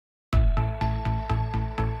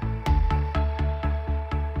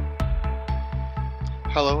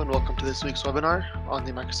Hello and welcome to this week's webinar on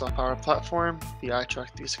the Microsoft Power Platform, the ITRAK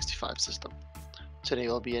 365 system. Today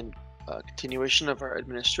will be a continuation of our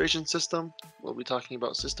administration system. We'll be talking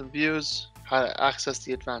about system views, how to access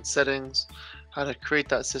the advanced settings, how to create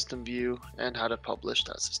that system view, and how to publish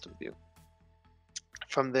that system view.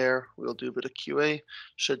 From there, we'll do a bit of QA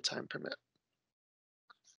should time permit.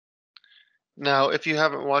 Now, if you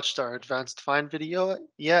haven't watched our advanced find video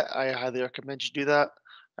yet, I highly recommend you do that,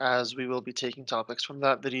 as we will be taking topics from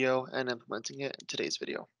that video and implementing it in today's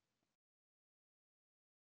video.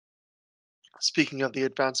 Speaking of the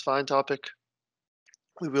advanced find topic,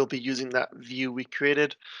 we will be using that view we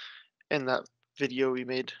created in that video we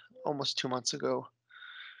made almost 2 months ago.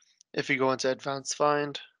 If you go into advanced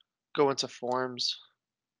find, go into forms,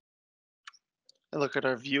 and look at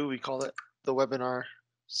our view, we call it the webinar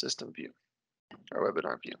system view, our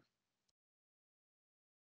webinar view.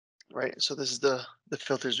 Right, so this is the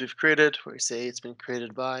filters we've created, where we say it's been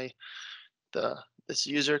created by this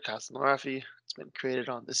user, Kathleen Rafi. It's been created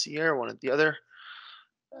on this year, one or the other.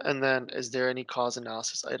 And then, is there any cause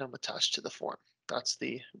analysis item attached to the form? That's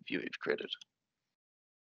the view we've created.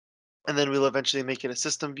 And then we'll eventually make it a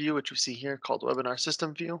system view, which we see here called webinar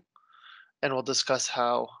system view. And we'll discuss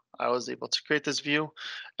how I was able to create this view.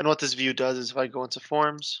 And what this view does is if I go into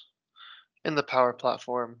forms in the Power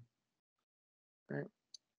Platform, right,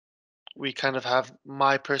 we kind of have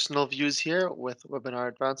my personal views here with webinar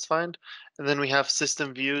advanced find. And then we have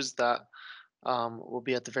system views that will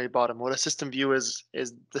be at the very bottom. What a system view is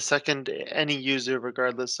the second any user,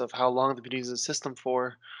 regardless of how long they've been using the system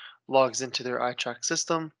for, logs into their ITRAK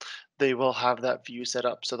system, they will have that view set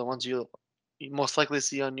up. So the ones you most likely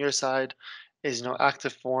see on your side is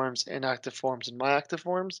active forms, inactive forms, and my active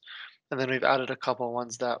forms. And then we've added a couple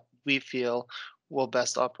ones that we feel will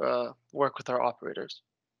best work with our operators.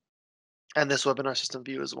 And this webinar system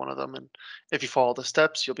view is one of them. And if you follow the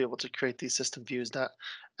steps, you'll be able to create these system views that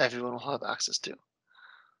everyone will have access to.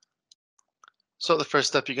 So the first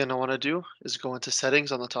step you're going to want to do is go into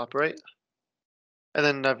settings on the top right, and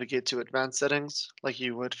then navigate to advanced settings like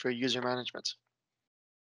you would for user management.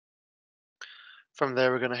 From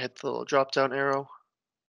there, we're going to hit the little drop down arrow.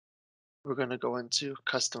 We're going to go into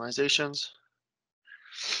customizations,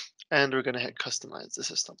 and we're going to hit customize the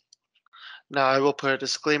system. Now I will put a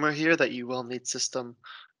disclaimer here that you will need system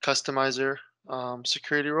customizer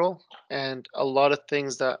security role, and a lot of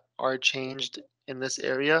things that are changed in this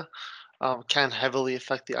area can heavily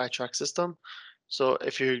affect the ITRAK system. So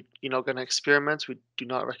if you're going to experiment, we do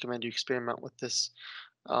not recommend you experiment with this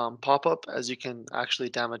pop-up, as you can actually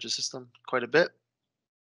damage the system quite a bit.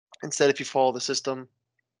 Instead, if you follow the system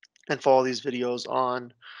and follow these videos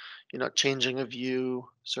on changing a view,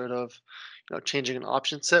 sort of changing an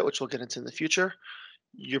option set, which we'll get into in the future,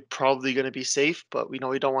 you're probably going to be safe. But we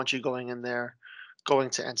don't want you going in there, going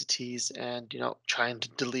to entities and trying to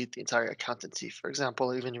delete the entire account entity, for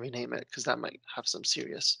example, or even rename it, because that might have some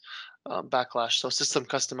serious backlash. So system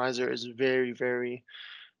customizer is very, very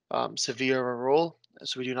severe a role,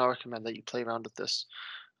 so we do not recommend that you play around with this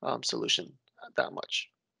solution that much.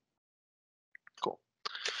 Cool.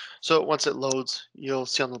 So once it loads, you'll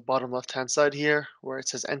see on the bottom left hand side here where it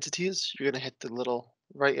says entities, you're going to hit the little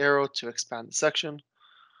right arrow to expand the section.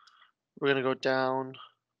 We're going to go down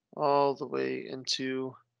all the way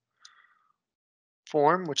into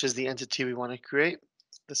form, which is the entity we want to create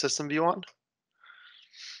the system view on.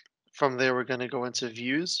 From there, we're going to go into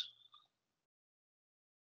views.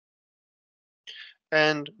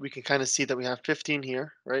 And we can kind of see that we have 15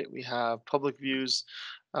 here, right? We have public views,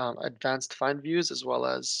 advanced find views, as well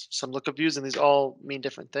as some lookup views, and these all mean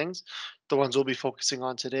different things. The ones we'll be focusing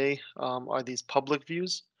on today are these public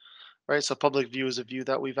views, right? So public view is a view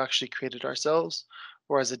that we've actually created ourselves,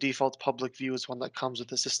 whereas the default public view is one that comes with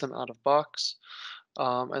the system out of box.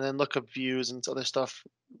 And then lookup views and other stuff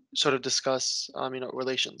sort of discuss,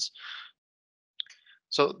 relations.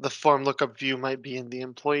 So the form lookup view might be in the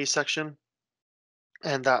employee section,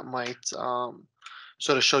 and that might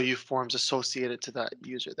sort of show you forms associated to that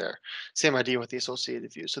user there. Same idea with the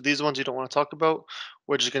associated views. So these ones you don't want to talk about.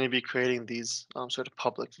 We're just going to be creating these sort of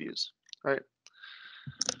public views, right?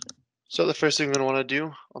 So the first thing we're going to want to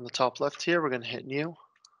do on the top left here, we're going to hit new.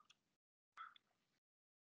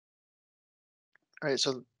 All right,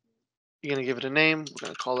 so you're going to give it a name. We're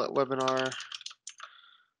going to call it webinar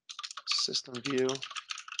system view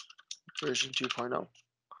version 2.0.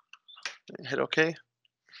 Hit OK.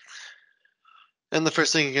 And the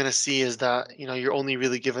first thing you're going to see is that you're only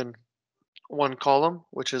really given one column,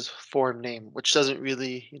 which is form name, which doesn't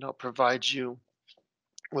really provide you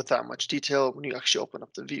with that much detail when you actually open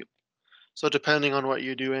up the view. So depending on what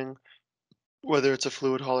you're doing, whether it's a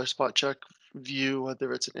fluid haul or spot check, view,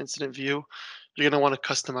 whether it's an incident view, you're going to want to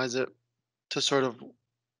customize it to sort of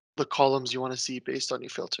the columns you want to see based on your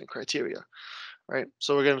filtering criteria, right?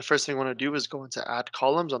 So we're going to first thing we want to do is go into add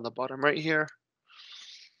columns on the bottom right here.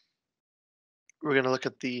 We're going to look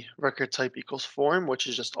at the record type equals form, which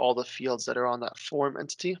is just all the fields that are on that form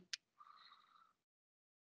entity.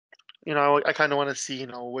 I kind of want to see,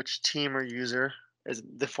 which team or user is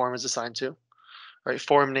the form is assigned to, right?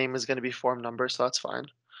 Form name is going to be form number, so that's fine.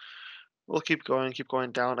 We'll keep going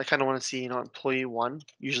down. I kind of want to see, employee one,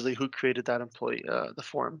 usually who created that employee, the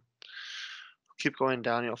form. Keep going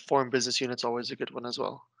down, form business unit's always a good one as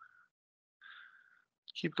well.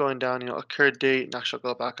 Keep going down, occurred date, and actually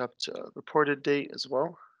I'll go back up to reported date as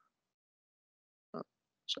well.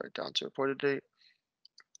 Sorry, down to reported date.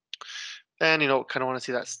 And, kind of want to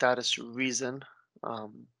see that status reason,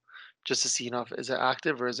 just to see, if is it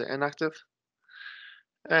active or is it inactive?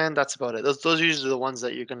 And that's about it. Those are usually the ones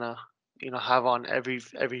that you're gonna, have on every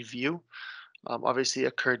view. Obviously,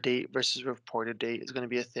 occur date versus reported date is going to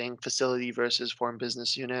be a thing. Facility versus form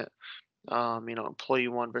business unit. Employee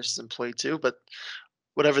one versus employee two. But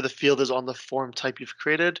whatever the field is on the form type you've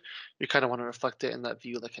created, you kind of want to reflect it in that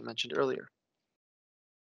view, like I mentioned earlier.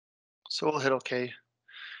 So we'll hit OK,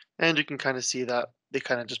 and you can kind of see that they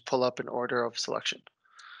kind of just pull up in order of selection.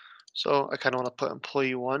 So I kind of want to put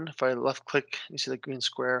employee one. If I left click, you see the green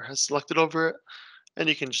square has selected over it, and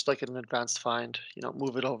you can just like an advanced find,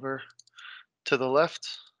 move it over to the left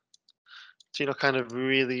to, kind of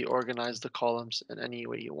really organize the columns in any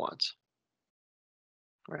way you want,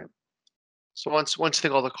 right? So once you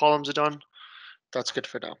think all the columns are done, that's good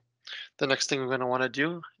for now. The next thing we're going to want to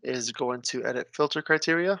do is go into edit filter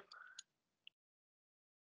criteria.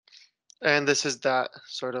 And this is that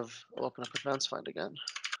sort of, I'll open up advanced find again.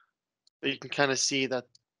 But you can kind of see that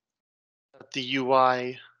the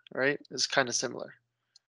UI, right, is kind of similar.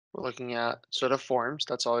 We're looking at sort of forms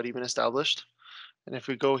that's already been established. And if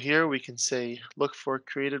we go here, we can say look for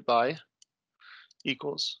created by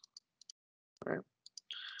equals, right?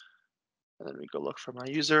 And then we go look for my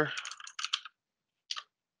user,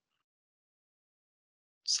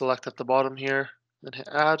 select at the bottom here, then hit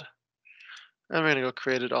add. And we're gonna go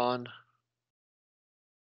created on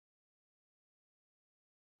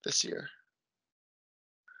this year,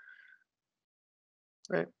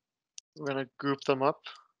 right? We're gonna group them up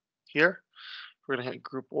here. We're gonna hit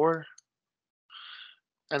group or.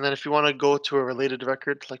 And then if you wanna go to a related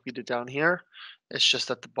record like we did down here, it's just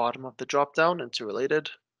at the bottom of the drop down into related.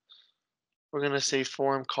 We're going to say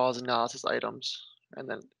form cause analysis items. And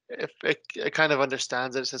then if it kind of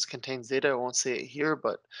understands that it says contains data, it won't say it here,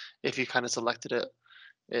 but if you kind of selected it,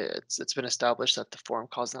 it's been established that the form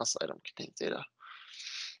cause analysis item contains data.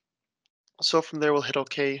 So from there, we'll hit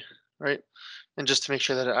OK, right? And just to make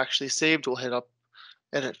sure that it actually saved, we'll hit up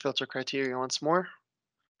edit filter criteria once more.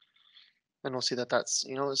 And we'll see that that's,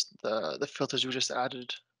 the filters we just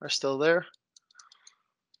added are still there.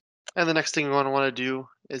 And the next thing we want to do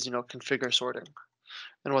is, configure sorting.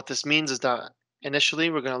 And what this means is that initially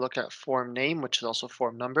we're going to look at form name, which is also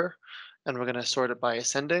form number, and we're going to sort it by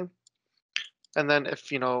ascending. And then if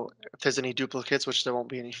there's any duplicates, which there won't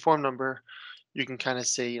be any form number, you can kind of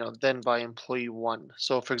say, then by employee one.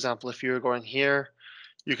 So for example, if you were going here,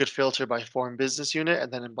 you could filter by form business unit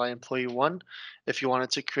and then by employee one, if you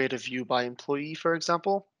wanted to create a view by employee, for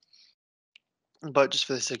example. But just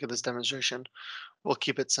for the sake of this demonstration, we'll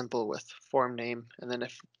keep it simple with form name. And then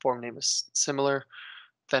if form name is similar,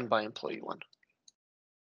 then by employee one,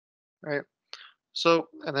 right? So,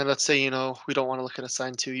 and then let's say, we don't want to look at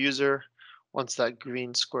assigned to user. Once that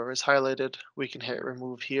green square is highlighted, we can hit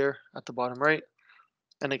remove here at the bottom right,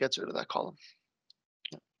 and it gets rid of that column.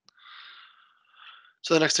 Yeah.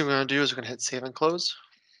 So the next thing we're going to do is we're going to hit save and close.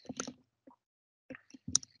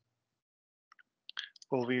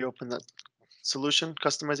 We'll reopen that solution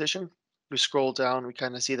customization. We scroll down, we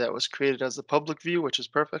kind of see that it was created as a public view, which is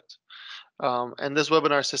perfect. And this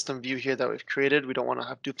webinar system view here that we've created, we don't want to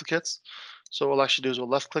have duplicates. So what we'll actually do is we'll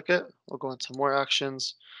left click it, we'll go into more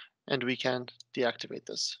actions, and we can deactivate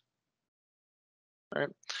this. All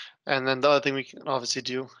right. And then the other thing we can obviously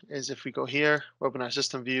do is if we go here, webinar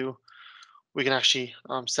system view, we can actually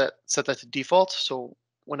set that to default. So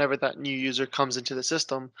whenever that new user comes into the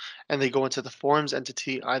system and they go into the forms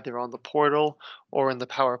entity, either on the portal or in the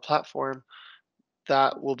Power Platform,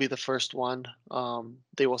 that will be the first one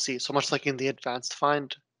they will see. So much like in the advanced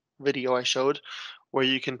find video I showed, where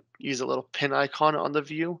you can use a little pin icon on the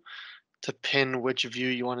view to pin which view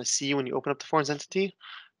you want to see when you open up the forms entity.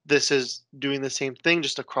 This is doing the same thing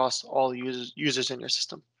just across all users in your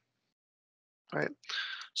system. All right.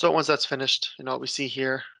 So once that's finished, we see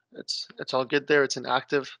here it's all good there. It's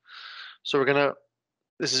inactive. So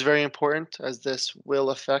this is very important as this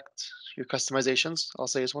will affect your customizations. I'll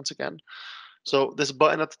say this once again. So this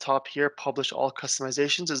button at the top here, publish all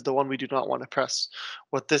customizations, is the one we do not want to press.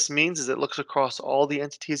 What this means is it looks across all the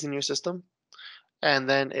entities in your system, and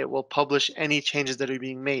then it will publish any changes that are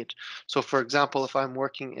being made. So for example, if I'm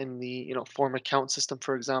working in the form account system,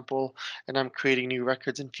 for example, and I'm creating new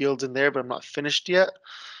records and fields in there, but I'm not finished yet,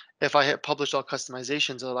 if I hit publish all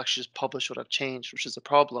customizations, it'll actually just publish what I've changed, which is a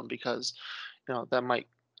problem because that might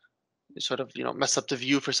sort of mess up the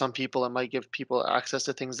view for some people. It might give people access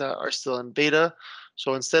to things that are still in beta.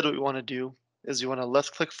 So instead, what we want to do is you want to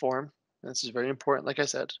left click form. And this is very important, like I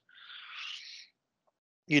said.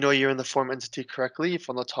 You're in the form entity correctly if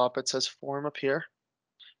on the top it says form up here,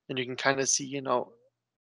 and you can kind of see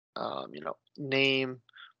name,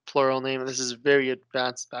 plural name, and this is very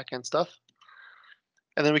advanced backend stuff.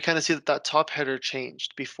 And then we kind of see that top header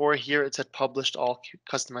changed. Before here it said published all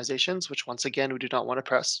customizations, which once again we do not want to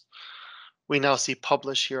press. We now see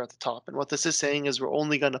publish here at the top. And what this is saying is we're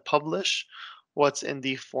only going to publish what's in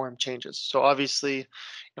the form changes. So obviously,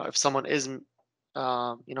 if someone isn't,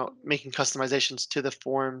 making customizations to the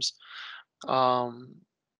forms um,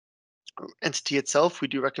 entity itself, we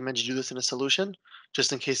do recommend you do this in a solution,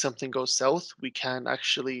 just in case something goes south. We can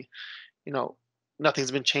actually, you know,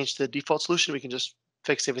 nothing's been changed to the default solution. We can just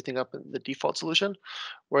fix everything up in the default solution.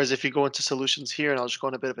 Whereas if you go into solutions here, and I'll just go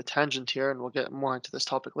on a bit of a tangent here, and we'll get more into this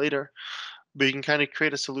topic later, but you can kind of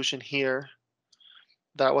create a solution here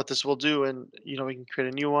that what this will do, and we can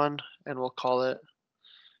create a new one, and we'll call it,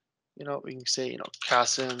 we can say,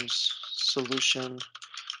 Kasim's solution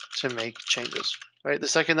to make changes. Right. The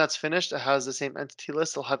second that's finished, it has the same entity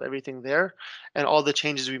list. It'll have everything there, and all the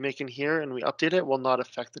changes we make in here and we update it will not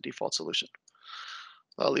affect the default solution.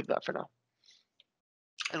 I'll leave that for now,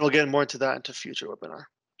 and we'll get more into that into future webinar.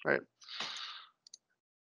 Right.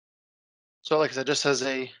 So like I said, just as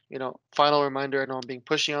a final reminder, I know I'm being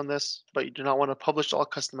pushy on this, but you do not want to publish all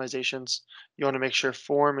customizations. You want to make sure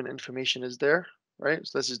form and information is there, right?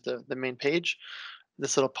 So this is the main page.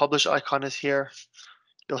 This little publish icon is here.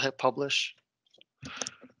 You'll hit publish.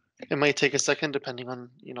 It might take a second depending on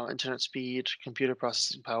internet speed, computer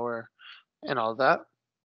processing power, and all that.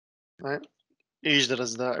 Right? It usually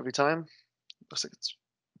does that every time. Looks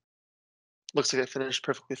like it finished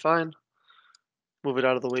perfectly fine. Move it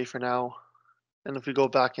out of the way for now. And if we go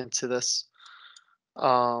back into this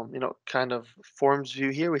kind of forms view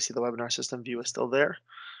here, we see the webinar system view is still there.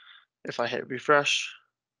 If I hit refresh,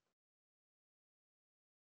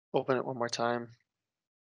 open it one more time,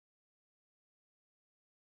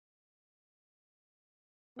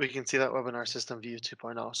 we can see that webinar system view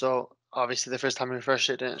 2.0. So obviously the first time we refreshed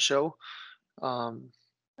it didn't show, and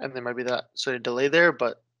there might be that sort of delay there,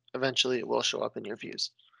 but eventually it will show up in your views.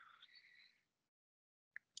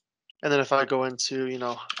 And then if I go into,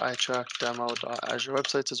 ITRAK demo.azure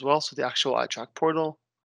websites as well, so the actual ITRAK portal,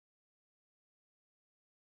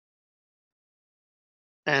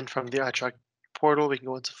 and from the ITRAK portal, we can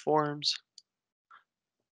go into forms.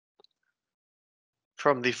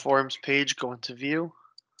 From the forms page, go into view.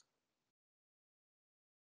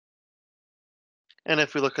 And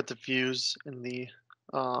if we look at the views in the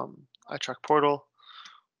ITRAK portal,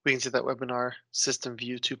 we can see that webinar system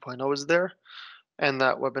view 2.0 is there. And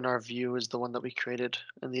that webinar view is the one that we created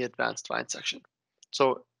in the advanced Vine section.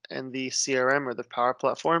 So in the CRM or the Power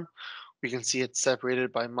Platform, we can see it's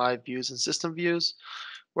separated by my views and system views,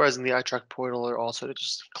 whereas in the ITRAK portal, they're all sort of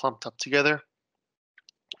just clumped up together.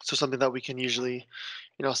 So something that we can usually,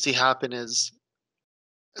 see happen is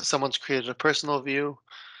someone's created a personal view.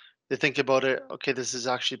 They think about it, okay, this is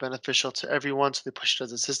actually beneficial to everyone, so they push it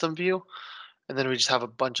as a system view, and then we just have a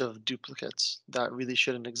bunch of duplicates that really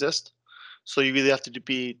shouldn't exist. So you really have to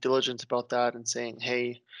be diligent about that and saying,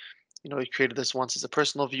 hey, we created this once as a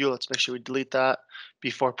personal view. Let's make sure we delete that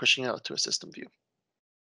before pushing it out to a system view.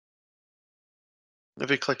 If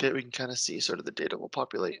we click it, we can kind of see sort of the data will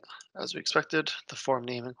populate as we expected. The form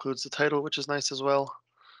name includes the title, which is nice as well.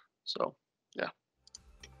 So yeah,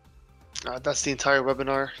 that's the entire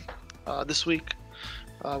webinar this week.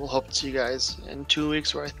 We'll hope to see you guys in 2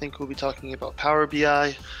 weeks, where I think we'll be talking about Power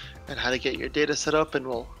BI and how to get your data set up, and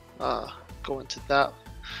we'll go into that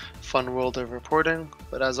fun world of reporting.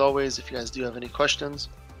 But as always, if you guys do have any questions,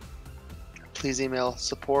 please email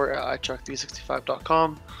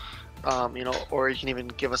support@itrak365.com. Or you can even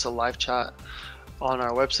give us a live chat on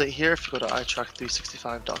our website here. If you go to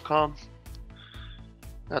itrak365.com,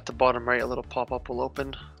 at the bottom right, a little pop-up will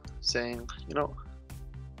open saying, you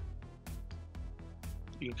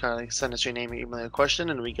can kind of send us your name, your email, a question,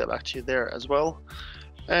 and we get back to you there as well.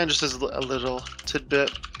 And just as a little tidbit,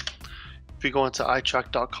 If we go into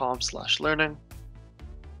itrak.com/learning,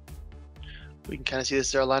 we can kind of see this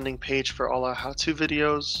is our landing page for all our how-to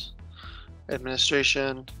videos,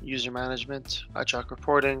 administration, user management, ITRAK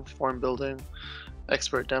reporting, form building,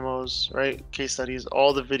 expert demos, right? Case studies,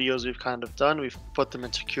 all the videos we've kind of done, we've put them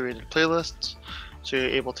into curated playlists. So you're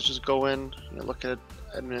able to just go in, look at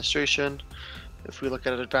administration. If we look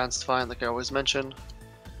at advanced find, like I always mention,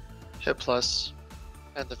 hit plus,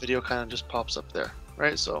 and the video kind of just pops up there,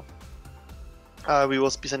 right? So we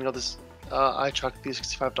will be sending out this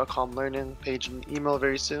itrak365.com learning page and email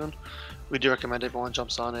very soon. We do recommend everyone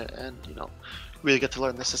jumps on it and really get to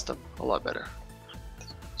learn the system a lot better.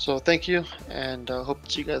 So thank you, and hope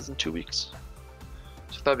to see you guys in 2 weeks.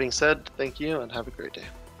 So with that being said, thank you and have a great day.